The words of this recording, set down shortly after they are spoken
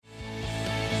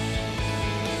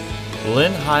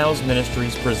Lynn Hiles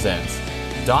Ministries presents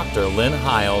Dr. Lynn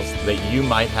Hiles, that you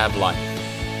might have life.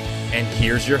 And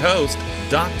here's your host,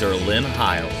 Dr. Lynn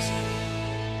Hiles.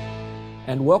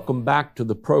 And welcome back to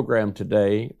the program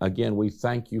today. Again, we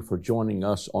thank you for joining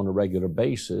us on a regular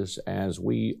basis as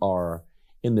we are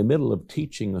in the middle of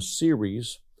teaching a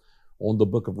series on the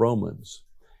book of Romans.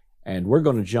 And we're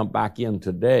going to jump back in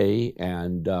today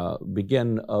and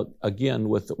begin again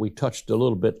with, we touched a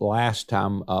little bit last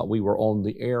time we were on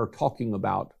the air talking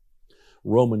about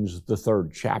Romans, the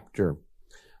third chapter.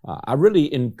 I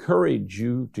really encourage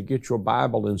you to get your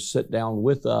Bible and sit down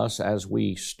with us as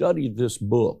we study this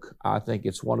book. I think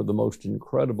it's one of the most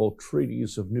incredible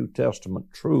treatises of New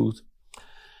Testament truth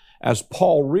as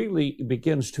Paul really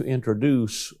begins to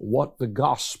introduce what the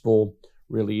gospel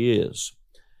really is.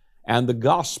 And the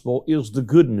gospel is the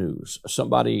good news.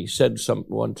 Somebody said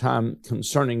one time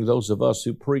concerning those of us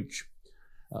who preach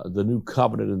the new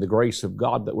covenant and the grace of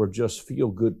God that we're just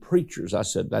feel-good preachers. I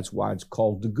said that's why it's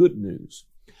called the good news.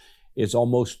 It's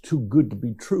almost too good to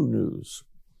be true news,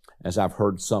 as I've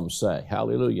heard some say.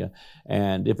 Hallelujah.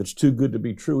 And if it's too good to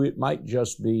be true, it might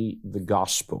just be the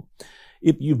gospel.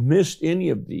 If you've missed any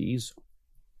of these,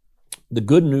 the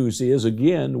good news is,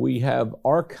 again, we have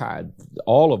archived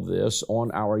all of this on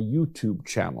our YouTube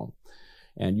channel,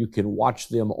 and you can watch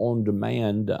them on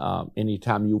demand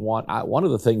anytime you want. One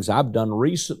of the things I've done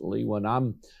recently when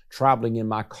I'm traveling in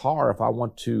my car, if I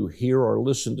want to hear or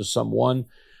listen to someone,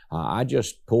 I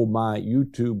just pull my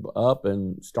YouTube up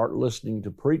and start listening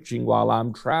to preaching while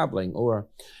I'm traveling. Or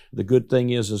the good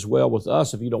thing is as well with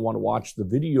us, if you don't want to watch the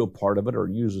video part of it or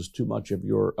uses too much of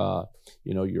your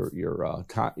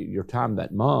time that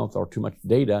month or too much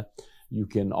data, you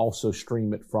can also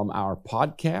stream it from our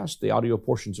podcast. The audio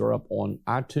portions are up on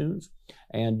iTunes,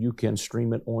 and you can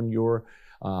stream it on your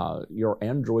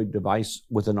Android device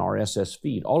with an RSS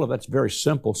feed. All of that's very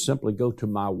simple. Simply go to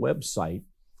my website,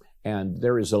 and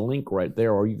there is a link right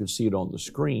there, or you can see it on the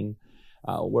screen,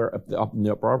 where in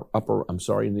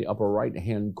the upper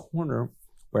right-hand corner,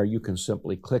 where you can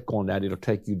simply click on that. It'll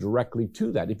take you directly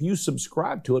to that. If you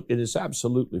subscribe to it, it is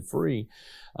absolutely free.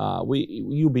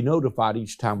 You'll be notified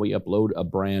each time we upload a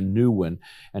brand new one.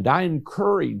 And I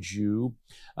encourage you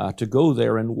to go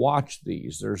there and watch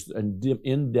these. There's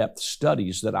in-depth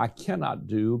studies that I cannot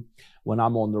do when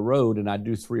I'm on the road and I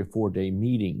do 3 or 4 day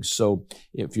meetings. So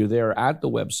if you're there at the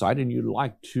website and you'd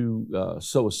like to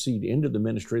sow a seed into the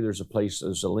ministry, there's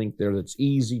a link there that's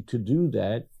easy to do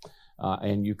that.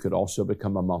 And you could also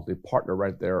become a monthly partner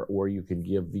right there, or you can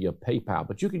give via PayPal.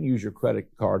 But you can use your credit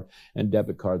card and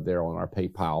debit card there on our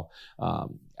PayPal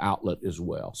outlet as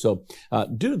well. So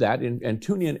do that and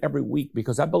tune in every week,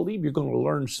 because I believe you're going to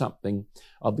learn something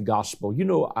of the gospel. You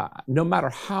know, no matter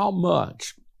how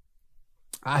much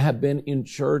I have been in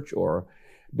church or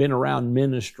been around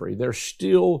ministry, there's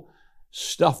still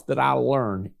stuff that I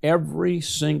learn every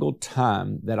single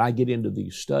time that I get into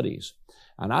these studies.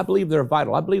 And I believe they're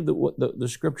vital. I believe that what the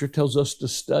Scripture tells us to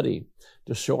study,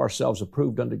 to show ourselves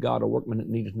approved unto God, a workman that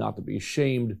needeth not to be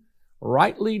ashamed,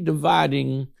 rightly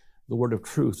dividing the word of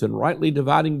truth. And rightly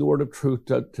dividing the word of truth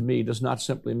to me does not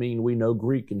simply mean we know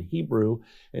Greek and Hebrew.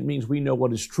 It means we know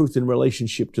what is truth in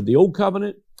relationship to the Old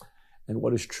Covenant and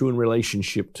what is true in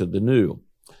relationship to the New.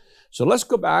 So let's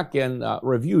go back and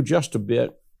review just a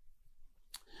bit.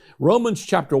 Romans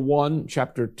chapter 1,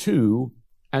 chapter 2,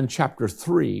 and chapter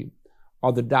 3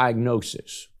 are the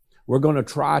diagnosis. We're going to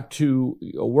try to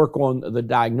work on the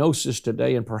diagnosis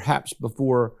today, and perhaps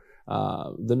before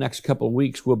the next couple of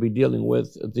weeks, we'll be dealing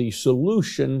with the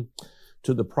solution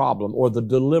to the problem, or the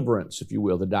deliverance, if you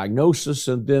will, the diagnosis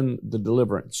and then the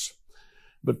deliverance.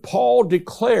 But Paul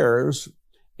declares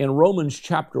in Romans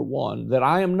chapter 1 that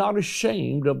I am not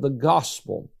ashamed of the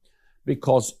gospel,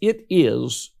 because it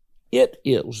is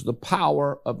the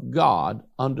power of God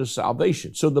unto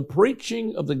salvation. So the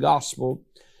preaching of the gospel,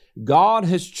 God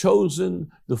has chosen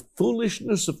the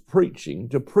foolishness of preaching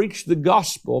to preach the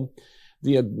gospel,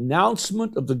 the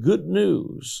announcement of the good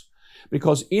news,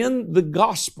 because in the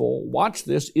gospel, watch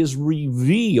this, is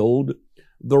revealed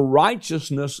the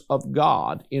righteousness of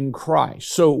God in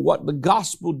Christ. So what the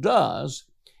gospel does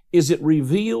is it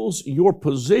reveals your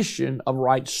position of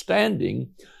right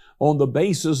standing on the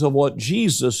basis of what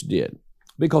Jesus did.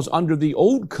 Because under the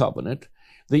old covenant,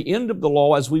 the end of the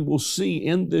law, as we will see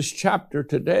in this chapter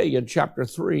today, in chapter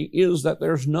 3, is that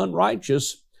there's none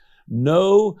righteous,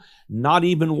 no, not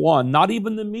even one. Not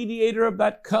even the mediator of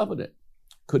that covenant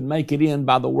could make it in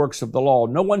by the works of the law.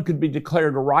 No one could be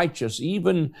declared righteous.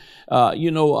 Even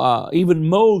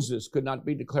Moses could not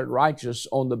be declared righteous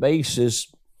on the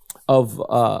basis of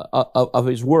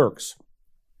his works.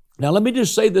 Now, let me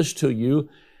just say this to you.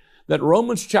 that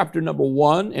Romans chapter number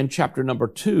 1 and chapter number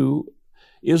 2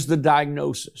 is the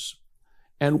diagnosis.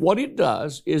 And what it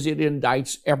does is it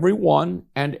indicts everyone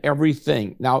and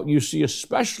everything. Now, you see,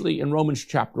 especially in Romans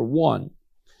chapter 1,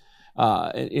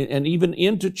 and even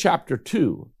into chapter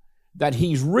 2, that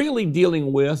he's really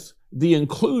dealing with the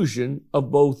inclusion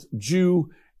of both Jew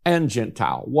and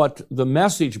Gentile, what the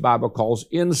Message Bible calls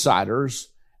insiders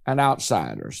and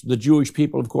outsiders. The Jewish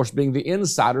people, of course, being the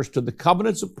insiders to the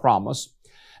covenants of promise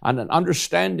and an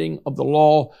understanding of the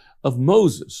law of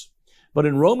Moses. But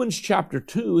in Romans chapter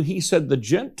 2, he said the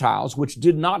Gentiles, which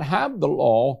did not have the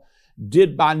law,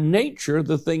 did by nature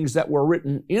the things that were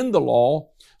written in the law,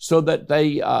 so that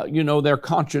they, their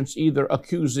conscience either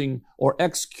accusing or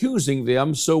excusing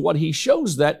them. So what he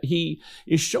shows that he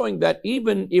is showing that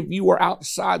even if you are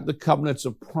outside the covenants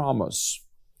of promise,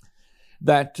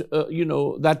 that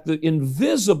the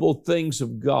invisible things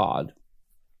of God,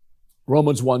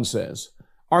 Romans 1 says,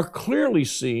 are clearly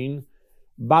seen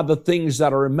by the things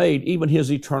that are made, even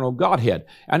his eternal Godhead.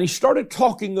 And he started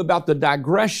talking about the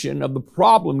digression of the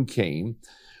problem came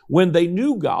when they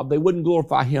knew God. They wouldn't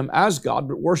glorify him as God,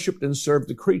 but worshiped and served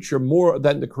the creature more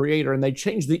than the creator. And they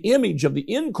changed the image of the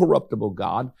incorruptible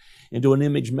God into an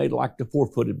image made like the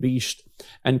four-footed beast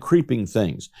and creeping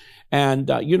things.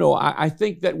 And, I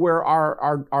think that where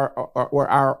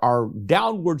our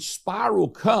downward spiral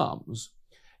comes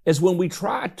is when we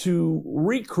try to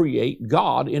recreate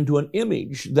God into an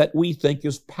image that we think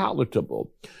is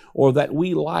palatable or that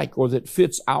we like or that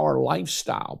fits our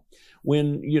lifestyle.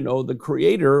 When, the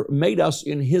Creator made us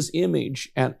in his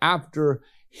image and after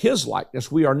his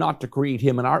likeness, we are not to create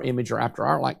him in our image or after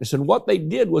our likeness. And what they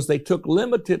did was they took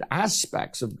limited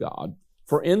aspects of God.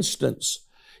 For instance,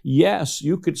 yes,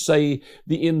 you could say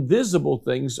the invisible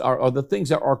things are the things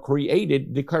that are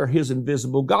created declare his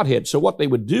invisible Godhead. So what they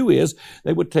would do is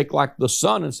they would take like the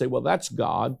sun and say, well, that's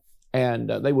God. And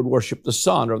they would worship the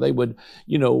sun, or they would,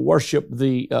 worship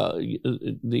the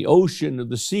ocean or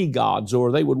the sea gods,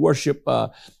 or they would worship,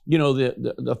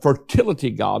 the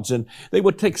fertility gods. And they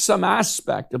would take some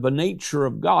aspect of the nature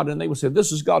of God, and they would say,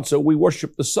 this is God, so we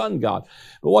worship the sun god.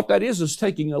 But what that is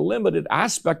taking a limited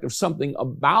aspect of something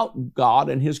about God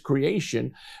and his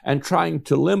creation and trying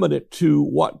to limit it to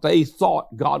what they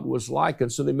thought God was like.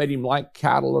 And so they made him like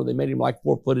cattle, or they made him like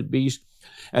four-footed beasts.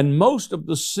 And most of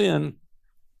the sin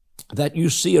that you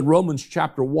see in Romans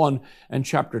chapter 1 and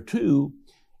chapter 2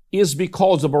 is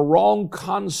because of a wrong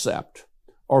concept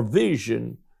or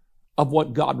vision of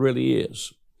what God really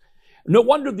is. No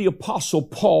wonder the Apostle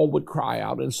Paul would cry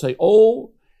out and say,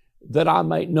 oh, that I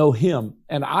might know him.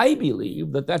 And I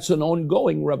believe that that's an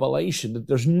ongoing revelation, that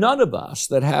there's none of us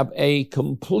that have a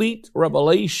complete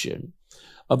revelation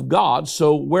of God.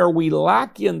 So where we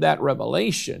lack in that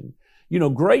revelation,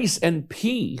 grace and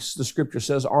peace, the scripture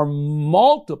says, are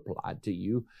multiplied to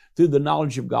you through the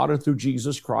knowledge of God and through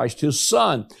Jesus Christ, his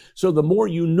son. So the more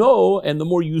you know and the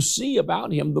more you see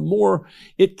about him, the more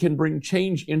it can bring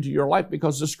change into your life,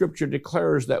 because the scripture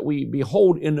declares that we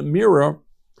behold in a mirror,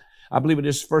 I believe it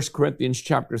is 1 Corinthians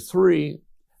chapter 3,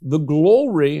 the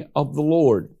glory of the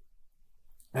Lord.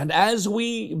 And as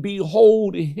we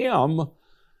behold him,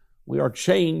 we are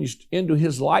changed into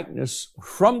his likeness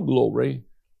from glory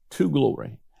to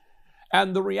glory.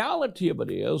 And the reality of it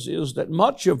is that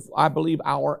much of, I believe,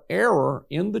 our error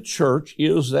in the church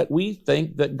is that we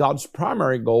think that God's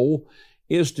primary goal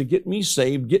is to get me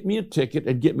saved, get me a ticket,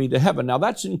 and get me to heaven. Now,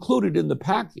 that's included in the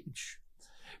package,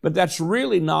 but that's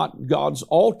really not God's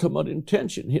ultimate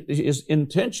intention. His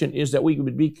intention is that we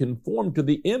would be conformed to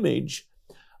the image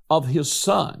of his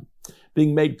son,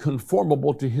 being made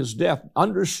conformable to his death,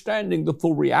 understanding the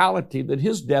full reality that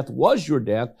his death was your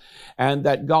death, and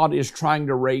that God is trying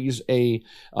to raise a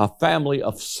family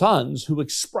of sons who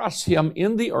express him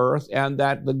in the earth, and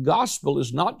that the gospel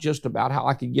is not just about how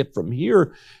I can get from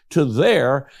here to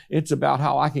there. It's about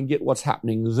how I can get what's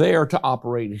happening there to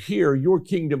operate here. Your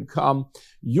kingdom come,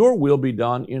 your will be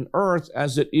done in earth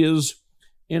as it is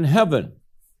in heaven.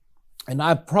 And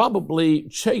I've probably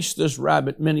chased this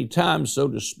rabbit many times, so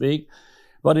to speak.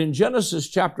 But in Genesis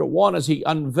chapter 1, as he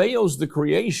unveils the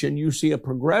creation, you see a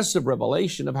progressive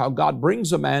revelation of how God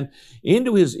brings a man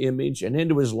into his image and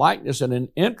into his likeness. And an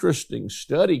interesting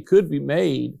study could be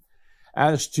made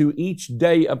as to each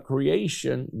day of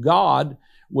creation. God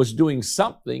was doing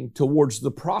something towards the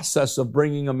process of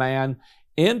bringing a man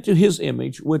into his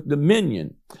image with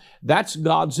dominion. That's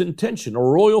God's intention, a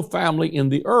royal family in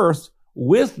the earth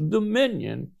with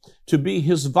dominion, to be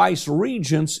his vice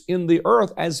regents in the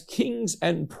earth as kings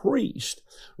and priests,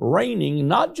 reigning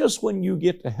not just when you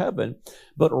get to heaven,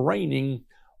 but reigning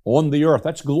on the earth.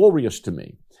 That's glorious to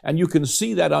me. And you can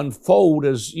see that unfold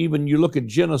as even you look at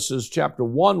Genesis chapter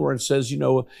 1, where it says,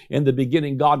 in the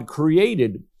beginning God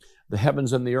created the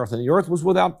heavens and the earth was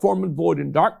without form and void,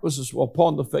 and darkness was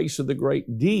upon the face of the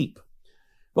great deep.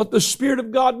 But the Spirit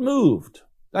of God moved.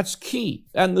 That's key.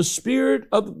 And the Spirit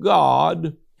of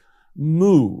God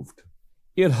moved.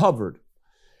 It hovered.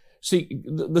 See,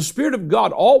 the Spirit of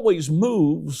God always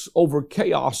moves over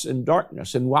chaos and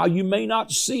darkness. And while you may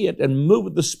not see it and move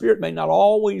with the Spirit may not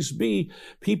always be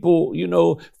people,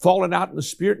 falling out in the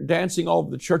Spirit, dancing all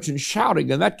over the church and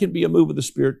shouting. And that can be a move of the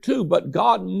Spirit too. But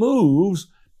God moves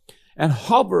and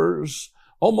hovers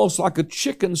almost like a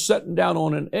chicken sitting down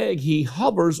on an egg. He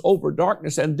hovers over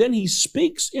darkness, and then he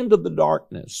speaks into the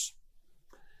darkness.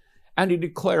 And he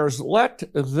declares, "Let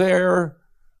there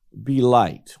be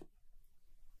light."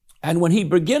 And when he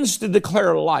begins to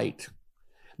declare light,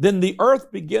 then the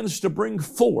earth begins to bring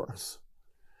forth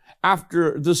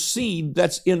after the seed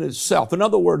that's in itself. In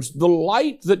other words, the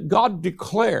light that God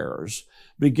declares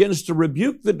begins to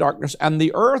rebuke the darkness, and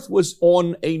the earth was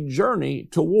on a journey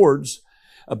towards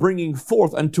bringing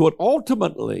forth until it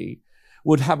ultimately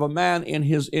would have a man in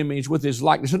his image with his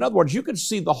likeness. In other words, you could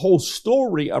see the whole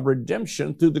story of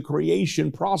redemption through the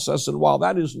creation process. And while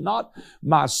that is not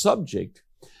my subject,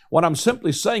 what I'm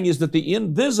simply saying is that the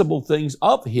invisible things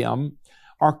of him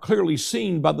are clearly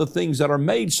seen by the things that are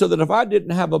made, so that if I didn't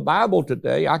have a Bible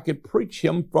today, I could preach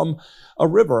him from a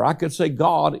river. I could say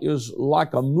God is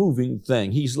like a moving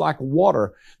thing. He's like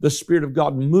water. The Spirit of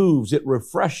God moves. It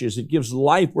refreshes. It gives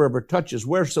life wherever it touches.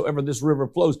 Wheresoever this river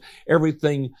flows,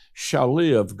 everything shall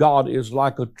live. God is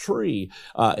like a tree.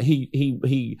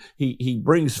 He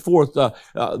brings forth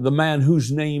the man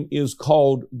whose name is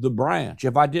called the branch.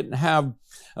 If I didn't have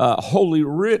Holy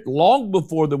Writ long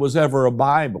before there was ever a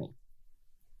Bible,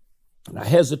 and I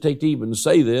hesitate to even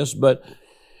say this, but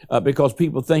because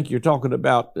people think you're talking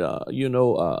about,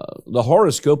 the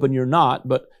horoscope, and you're not,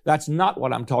 but that's not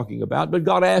what I'm talking about. But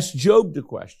God asked Job the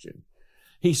question.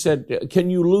 He said,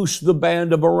 "Can you loose the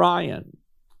band of Orion?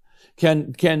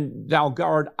 Canst thou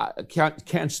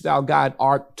guide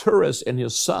Arcturus and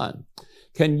his son?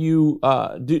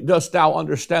 Dost thou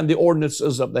understand the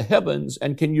ordinances of the heavens?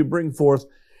 And can you bring forth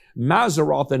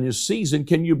Mazzaroth in his season?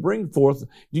 Do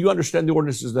you understand the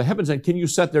ordinances of the heavens? And can you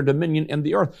set their dominion in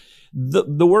the earth?"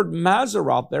 The word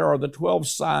Mazzaroth there are the 12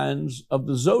 signs of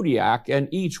the zodiac, and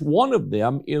each one of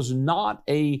them is not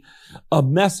a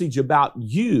message about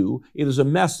you. It is a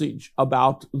message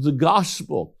about the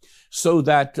gospel. So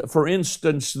that, for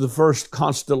instance, the first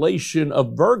constellation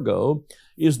of Virgo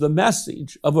is the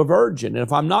message of a virgin. And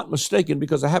if I'm not mistaken,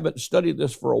 because I haven't studied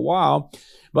this for a while,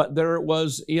 but there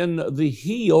was in the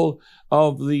heel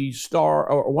of the star,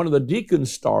 or one of the deacon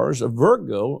stars of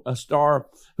Virgo, a star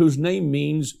whose name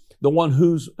means the one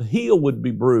whose heel would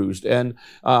be bruised. And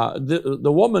the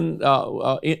woman,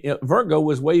 Virgo,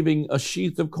 was waving a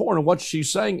sheath of corn. And what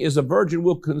she's saying is a virgin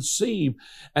will conceive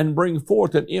and bring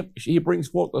forth. And if he brings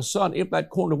forth a son, if that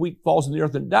corn of wheat falls in the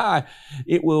earth and die,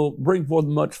 it will bring forth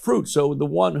much fruit. So the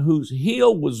one whose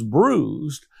heel was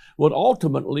bruised would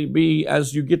ultimately be,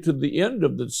 as you get to the end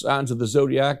of the signs of the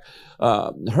zodiac,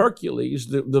 Hercules,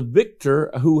 the victor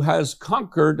who has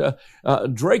conquered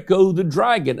Draco the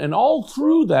dragon. And all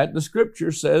through that, the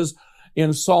scripture says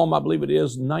in Psalm,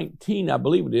 19,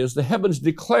 the heavens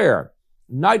declare,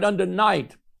 night unto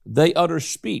night they utter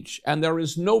speech, and there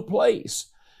is no place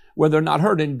where they're not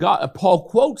heard. And Paul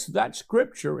quotes that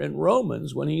scripture in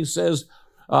Romans when he says,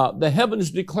 the heavens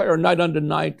declare, night unto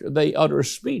night they utter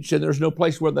speech, and there's no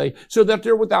place so that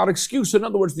they're without excuse. In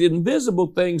other words, the invisible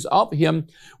things of him,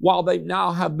 while they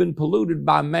now have been polluted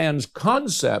by man's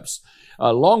concepts,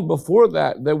 long before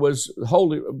there was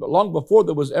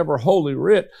ever Holy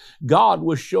Writ, God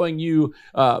was showing you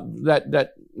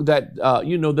that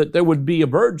there would be a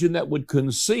virgin that would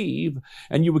conceive,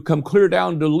 and you would come clear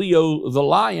down to Leo, the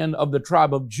lion of the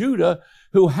tribe of Judah,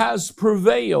 who has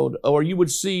prevailed. Or you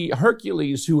would see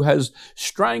Hercules, who has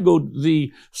strangled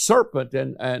the serpent.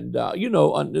 And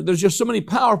there's just so many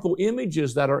powerful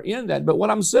images that are in that. But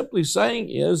what I'm simply saying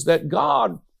is that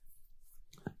God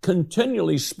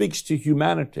continually speaks to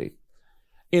humanity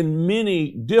in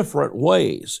many different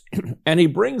ways. And he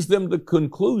brings them to the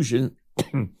conclusion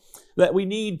that we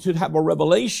need to have a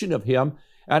revelation of him.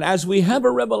 And as we have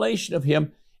a revelation of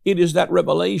him, it is that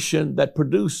revelation that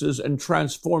produces and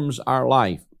transforms our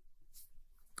life.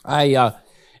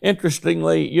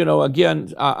 Interestingly,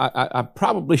 again, I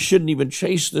probably shouldn't even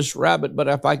chase this rabbit, but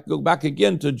if I go back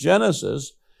again to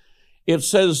Genesis, it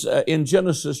says in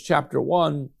Genesis chapter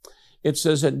 1, it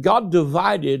says that God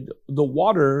divided the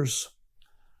waters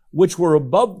which were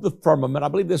above the firmament. I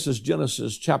believe this is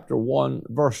Genesis chapter 1,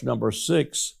 verse number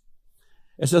 6.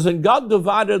 It says, and God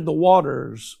divided the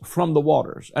waters from the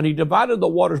waters, and he divided the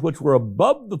waters which were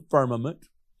above the firmament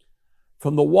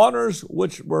from the waters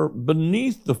which were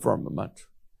beneath the firmament.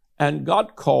 And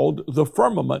God called the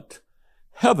firmament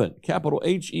heaven, capital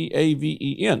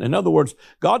Heaven. In other words,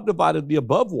 God divided the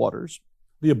above waters.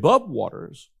 The above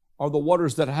waters are the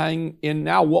waters that hang in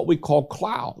now what we call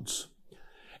clouds.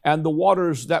 And the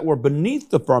waters that were beneath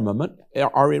the firmament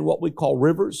are in what we call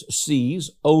rivers,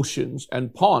 seas, oceans,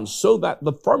 and ponds, so that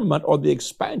the firmament or the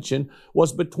expansion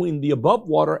was between the above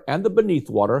water and the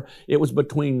beneath water. It was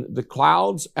between the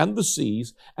clouds and the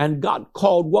seas, and God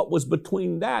called what was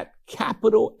between that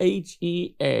capital Heaven.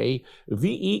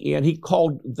 He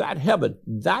called that heaven.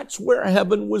 That's where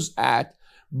heaven was at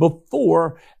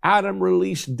before Adam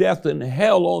released death and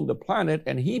hell on the planet,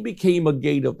 and he became a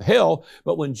gate of hell.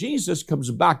 But when Jesus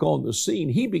comes back on the scene,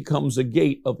 he becomes a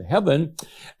gate of heaven,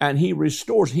 and he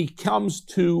restores. He comes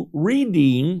to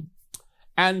redeem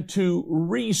and to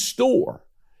restore.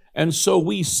 And so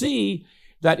we see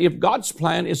that if God's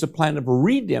plan is a plan of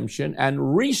redemption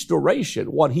and restoration,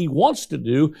 what he wants to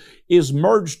do is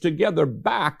merge together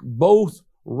back both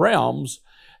realms,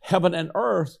 heaven and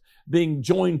earth, being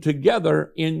joined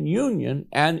together in union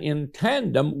and in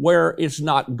tandem, where it's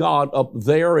not God up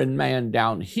there and man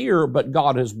down here, but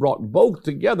God has brought both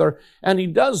together, and he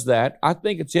does that. I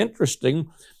think it's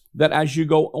interesting that as you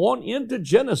go on into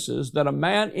Genesis, that a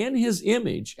man in his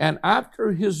image and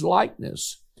after his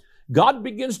likeness, God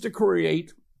begins to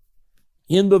create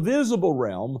in the visible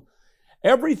realm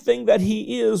everything that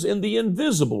he is in the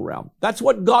invisible realm. That's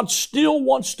what God still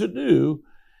wants to do.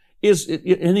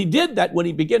 And he did that when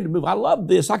he began to move. I love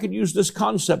this. I could use this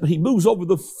concept. He moves over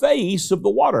the face of the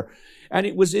water. And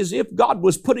it was as if God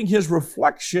was putting his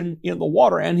reflection in the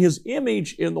water and his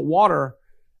image in the water.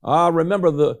 Remember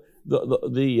the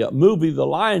movie The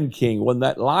Lion King, when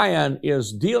that lion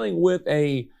is dealing with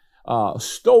a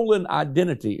stolen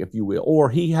identity, if you will, or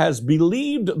he has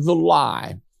believed the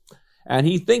lie, and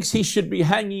he thinks he should be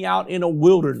hanging out in a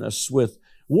wilderness with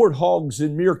warthogs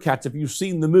and meerkats. If you've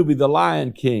seen the movie The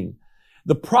Lion King,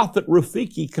 the prophet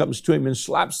Rafiki comes to him and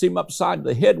slaps him upside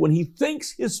the head when he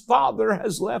thinks his father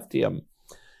has left him.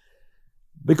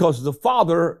 Because the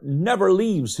father never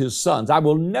leaves his sons. I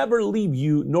will never leave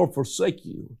you nor forsake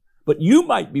you. But you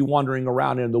might be wandering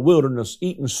around in the wilderness,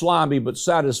 eating slimy but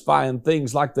satisfying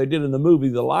things like they did in the movie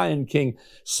The Lion King,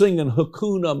 singing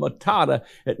Hakuna Matata.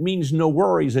 It means no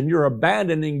worries, and you're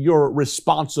abandoning your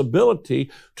responsibility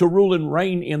to rule and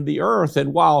reign in the earth.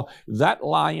 And while that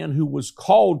lion who was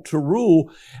called to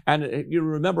rule, and you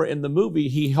remember in the movie,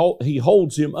 he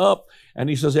holds him up and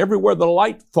he says, everywhere the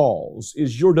light falls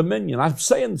is your dominion. I'm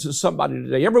saying to somebody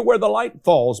today, everywhere the light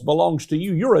falls belongs to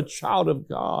you. You're a child of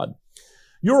God.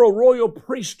 You're a royal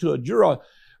priesthood. You're a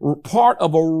part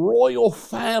of a royal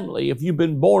family if you've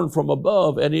been born from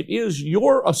above. And it is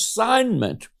your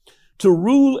assignment to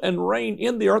rule and reign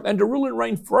in the earth, and to rule and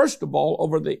reign, first of all,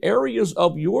 over the areas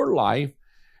of your life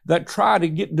that try to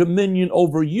get dominion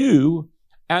over you,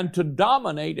 and to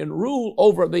dominate and rule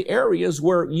over the areas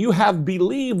where you have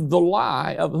believed the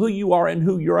lie of who you are and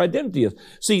who your identity is.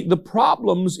 See, the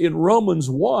problems in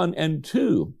Romans 1 and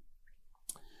 2,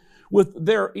 with when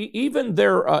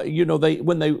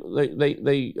they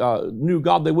knew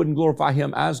God, they wouldn't glorify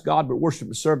him as God, but worship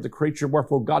and serve the creature.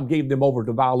 Wherefore God gave them over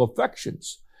to vile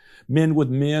affections, men with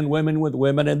men, women with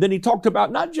women. And then he talked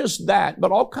about not just that,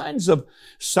 but all kinds of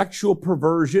sexual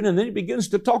perversion. And then he begins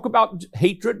to talk about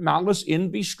hatred, malice,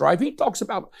 envy, strife. He talks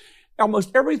about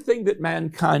almost everything that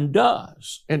mankind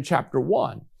does in chapter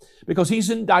 1, because he's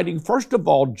indicting, first of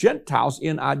all, Gentiles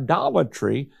in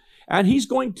idolatry. And he's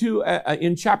going to,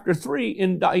 in chapter 3,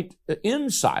 indict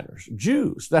insiders,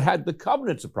 Jews that had the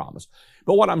covenants of promise.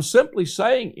 But what I'm simply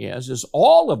saying is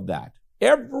all of that,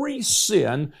 every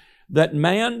sin that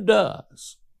man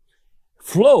does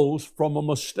flows from a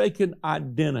mistaken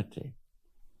identity.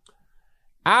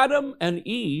 Adam and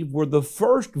Eve were the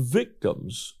first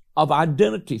victims of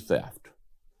identity theft.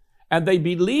 And they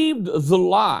believed the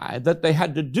lie that they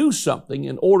had to do something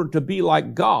in order to be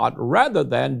like God, rather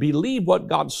than believe what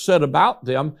God said about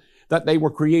them, that they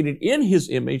were created in his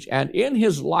image and in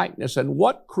his likeness. And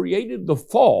what created the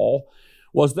fall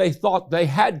was they thought they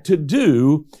had to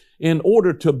do in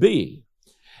order to be.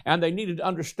 And they needed to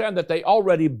understand that they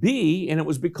already be, and it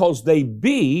was because they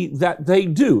be that they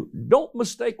do. Don't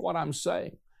mistake what I'm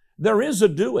saying. There is a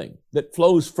doing that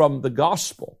flows from the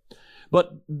gospel.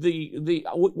 But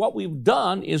what we've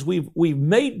done is we've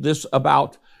made this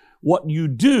about what you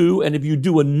do, and if you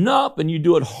do enough, and you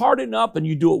do it hard enough, and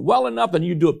you do it well enough, and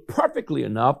you do it perfectly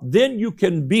enough, then you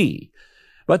can be.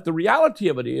 But the reality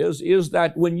of it is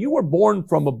that when you were born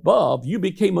from above, you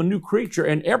became a new creature,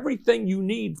 and everything you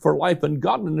need for life and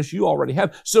godliness you already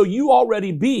have. So you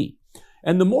already be.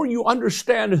 And the more you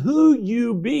understand who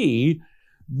you be,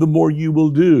 the more you will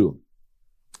do.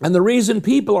 And the reason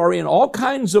people are in all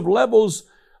kinds of levels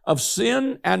of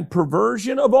sin and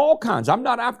perversion of all kinds. I'm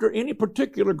not after any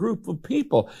particular group of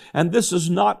people. And this is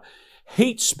not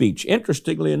hate speech.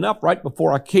 Interestingly enough, right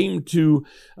before I came to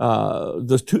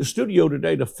the studio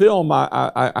today to film,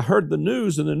 I heard the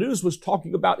news, and the news was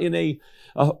talking about in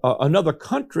another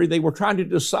country, they were trying to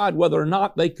decide whether or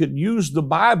not they could use the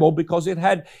Bible because it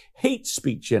had hate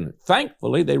speech in it.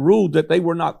 Thankfully, they ruled that they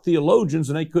were not theologians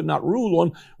and they could not rule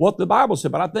on what the Bible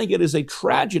said. But I think it is a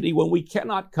tragedy when we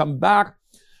cannot come back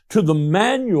to the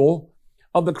manual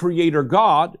of the Creator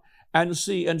God and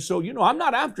see. And so, I'm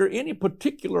not after any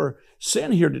particular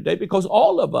sin here today, because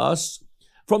all of us,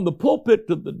 from the pulpit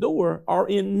to the door, are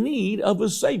in need of a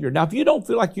Savior. Now, if you don't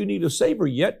feel like you need a Savior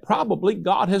yet, probably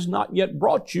God has not yet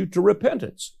brought you to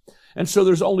repentance. And so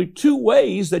there's only two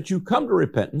ways that you come to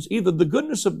repentance. Either the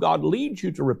goodness of God leads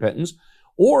you to repentance,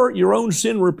 or your own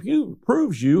sin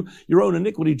reproves you, your own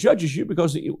iniquity judges you,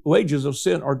 because the wages of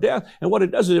sin are death. And what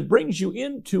it does is it brings you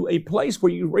into a place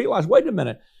where you realize, wait a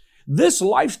minute, this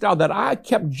lifestyle that I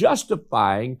kept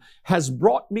justifying has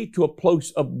brought me to a place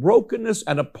of brokenness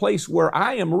and a place where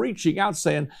I am reaching out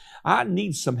saying, I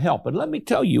need some help. And let me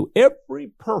tell you, every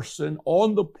person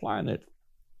on the planet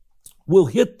will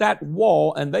hit that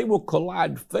wall and they will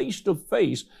collide face to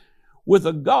face with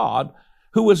a God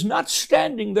who is not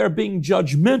standing there being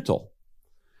judgmental,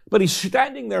 but he's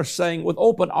standing there saying with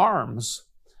open arms,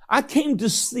 I came to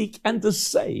seek and to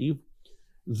save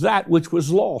that which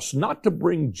was lost, not to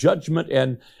bring judgment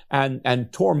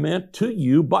and torment to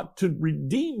you, but to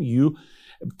redeem you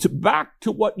back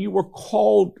to what you were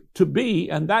called to be,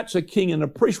 and that's a king and a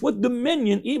priest with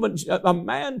dominion, even a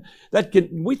man that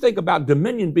can, we think about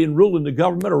dominion being ruling the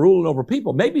government or ruling over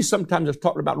people. Maybe sometimes it's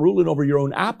talking about ruling over your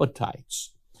own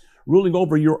appetites, ruling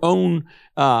over your own,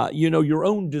 your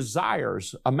own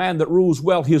desires, a man that rules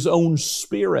well his own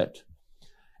spirit.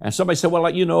 And somebody said, well,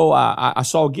 I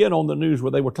saw again on the news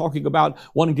where they were talking about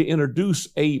wanting to introduce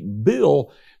a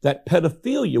bill that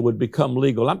pedophilia would become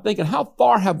legal. I'm thinking, how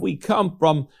far have we come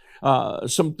from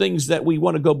some things that we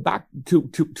want to go back to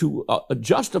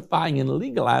justifying and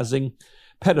legalizing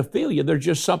pedophilia? There's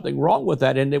just something wrong with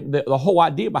that. And the whole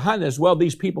idea behind this, well,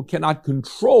 these people cannot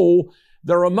control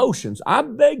their emotions. I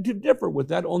beg to differ with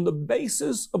that on the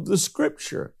basis of the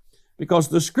Scripture. Because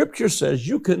the Scripture says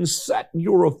you can set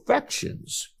your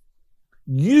affections.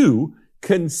 You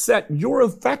can set your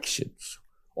affections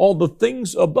on the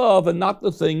things above and not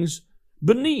the things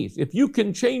beneath. If you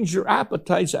can change your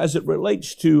appetites as it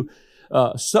relates to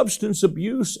substance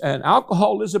abuse and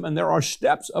alcoholism, and there are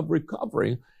steps of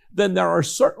recovery, then there are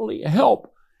certainly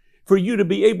help for you to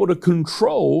be able to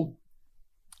control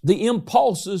the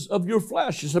impulses of your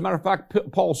flesh. As a matter of fact,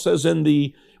 Paul says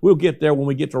we'll get there when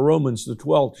we get to Romans, the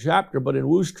 12th chapter, but in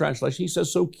Wu's translation, he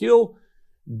says, so kill,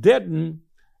 deaden,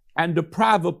 and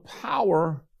deprive of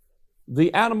power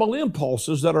the animal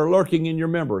impulses that are lurking in your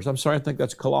members. I'm sorry, I think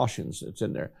that's Colossians. It's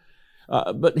in there.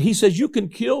 But he says you can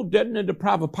kill, deaden, and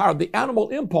deprive of power the animal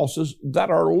impulses that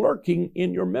are lurking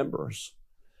in your members.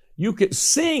 You can,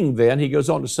 seeing then, he goes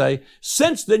on to say,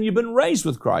 since then you've been raised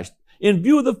with Christ. In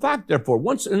view of the fact, therefore,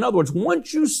 in other words,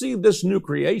 once you see this new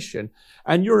creation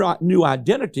and your new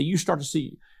identity, you start to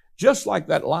see, just like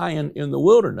that lion in the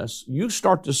wilderness, you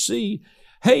start to see,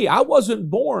 hey, I wasn't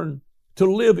born to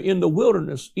live in the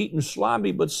wilderness, eating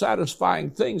slimy but satisfying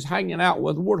things, hanging out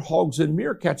with warthogs and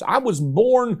meerkats. I was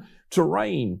born to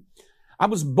reign. I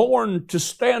was born to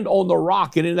stand on the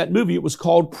rock. And in that movie, it was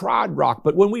called Pride Rock.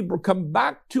 But when we come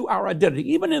back to our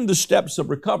identity, even in the steps of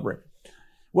recovery,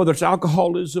 whether it's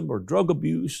alcoholism or drug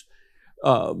abuse,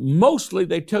 mostly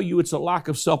they tell you it's a lack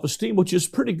of self-esteem, which is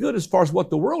pretty good as far as what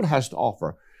the world has to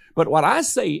offer. But what I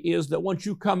say is that once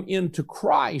you come into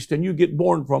Christ and you get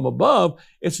born from above,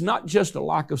 it's not just a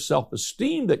lack of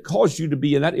self-esteem that caused you to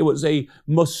be in that. It was a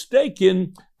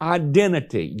mistaken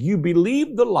identity. You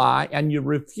believed the lie and you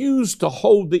refused to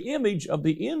hold the image of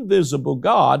the invisible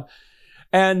God.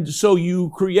 And so you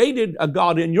created a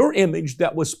God in your image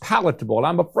that was palatable.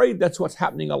 I'm afraid that's what's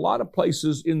happening a lot of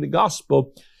places in the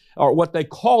gospel, or what they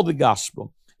call the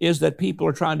gospel, is that people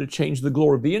are trying to change the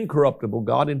glory of the incorruptible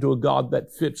God into a God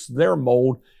that fits their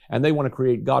mold, and they want to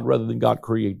create God rather than God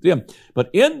create them. But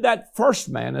in that first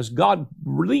man, as God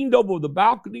leaned over the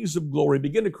balconies of glory,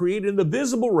 began to create in the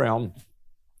visible realm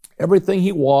everything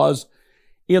he was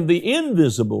in the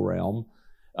invisible realm.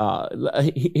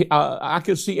 I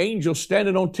could see angels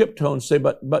standing on tiptoe and say,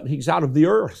 but he's out of the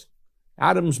earth.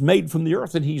 Adam's made from the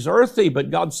earth and he's earthy,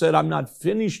 but God said, I'm not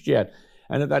finished yet.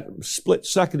 And at that split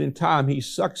second in time, he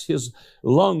sucks his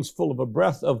lungs full of a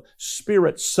breath of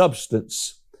spirit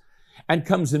substance and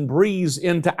comes and breathes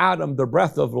into Adam the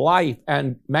breath of life,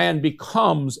 and man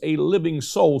becomes a living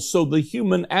soul. So the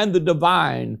human and the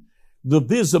divine, the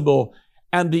visible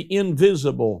and the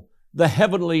invisible, the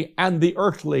heavenly and the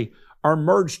earthly are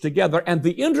merged together, and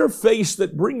the interface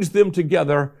that brings them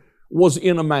together was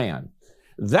in a man.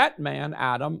 That man,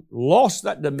 Adam, lost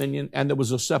that dominion, and there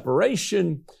was a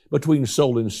separation between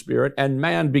soul and spirit, and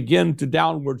man began to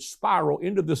downward spiral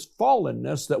into this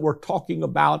fallenness that we're talking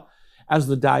about as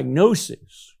the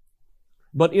diagnosis.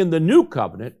 But in the new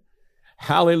covenant,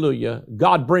 hallelujah,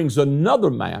 God brings another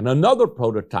man, another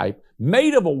prototype,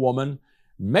 made of a woman,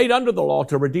 made under the law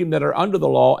to redeem that are under the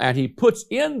law, and he puts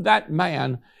in that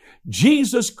man,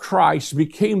 Jesus Christ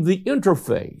became the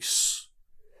interface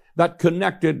that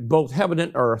connected both heaven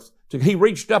and earth. He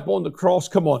reached up on the cross,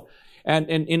 come on, and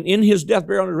in his death,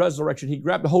 burial, and resurrection, he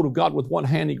grabbed a hold of God with one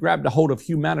hand, he grabbed a hold of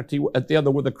humanity at the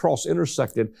other where the cross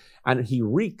intersected, and he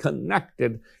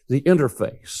reconnected the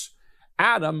interface.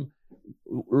 Adam,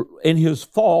 in his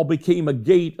fall, became a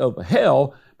gate of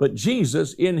hell, but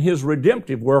Jesus, in his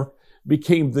redemptive work,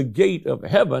 became the gate of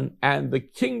heaven, and the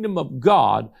kingdom of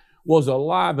God was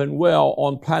alive and well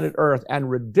on planet Earth, and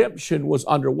redemption was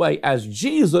underway as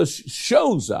Jesus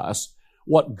shows us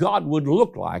what God would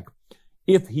look like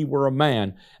if he were a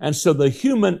man. And so the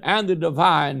human and the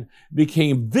divine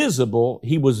became visible.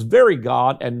 He was very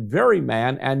God and very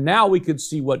man, and now we could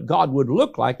see what God would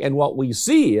look like, and what we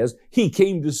see is he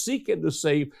came to seek and to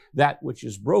save that which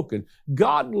is broken.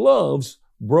 God loves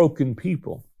broken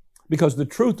people, because the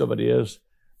truth of it is,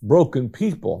 broken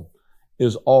people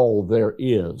is all there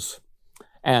is.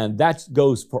 And that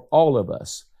goes for all of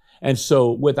us. And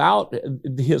so without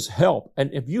his help,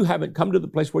 and if you haven't come to the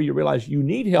place where you realize you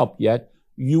need help yet,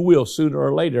 you will sooner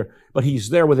or later. But he's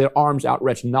there with his arms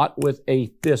outstretched, not with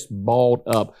a fist balled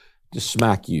up to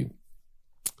smack you.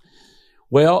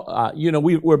 Well,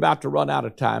 we're about to run out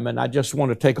of time, and I just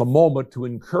want to take a moment to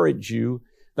encourage you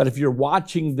that if you're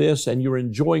watching this and you're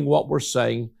enjoying what we're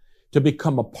saying, to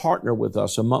become a partner with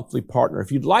us, a monthly partner.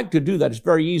 If you'd like to do that, it's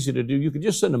very easy to do. You can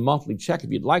just send a monthly check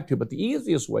if you'd like to, but the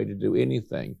easiest way to do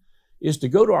anything is to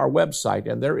go to our website,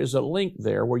 and there is a link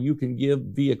there where you can give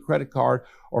via credit card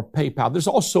or PayPal. There's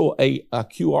also a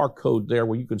QR code there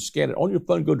where you can scan it on your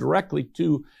phone, go directly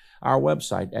to our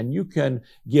website, and you can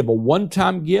give a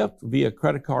one-time gift via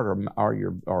credit card or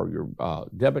your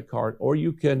debit card, or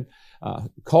you can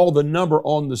call the number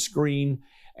on the screen,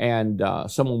 and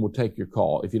someone will take your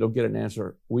call. If you don't get an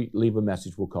answer, we leave a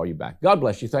message. We'll call you back. God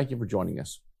bless you. Thank you for joining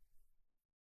us.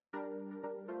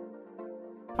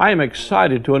 I am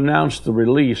excited to announce the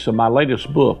release of my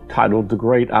latest book titled The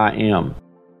Great I Am.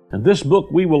 In this book,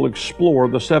 we will explore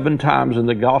the 7 times in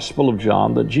the Gospel of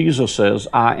John that Jesus says,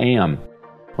 I am.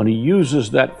 When he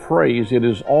uses that phrase, it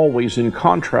is always in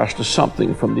contrast to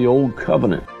something from the Old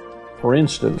Covenant. For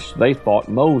instance, they thought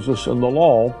Moses and the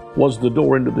law was the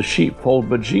door into the sheepfold,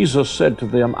 but Jesus said to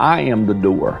them, I am the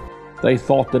door. They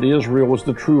thought that Israel was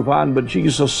the true vine, but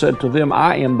Jesus said to them,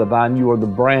 I am the vine, you are the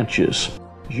branches.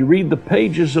 As you read the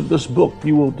pages of this book,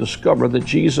 you will discover that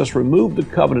Jesus removed the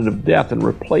covenant of death and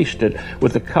replaced it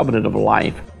with the covenant of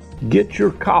life. Get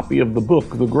your copy of the book,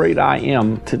 The Great I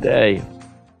Am, today.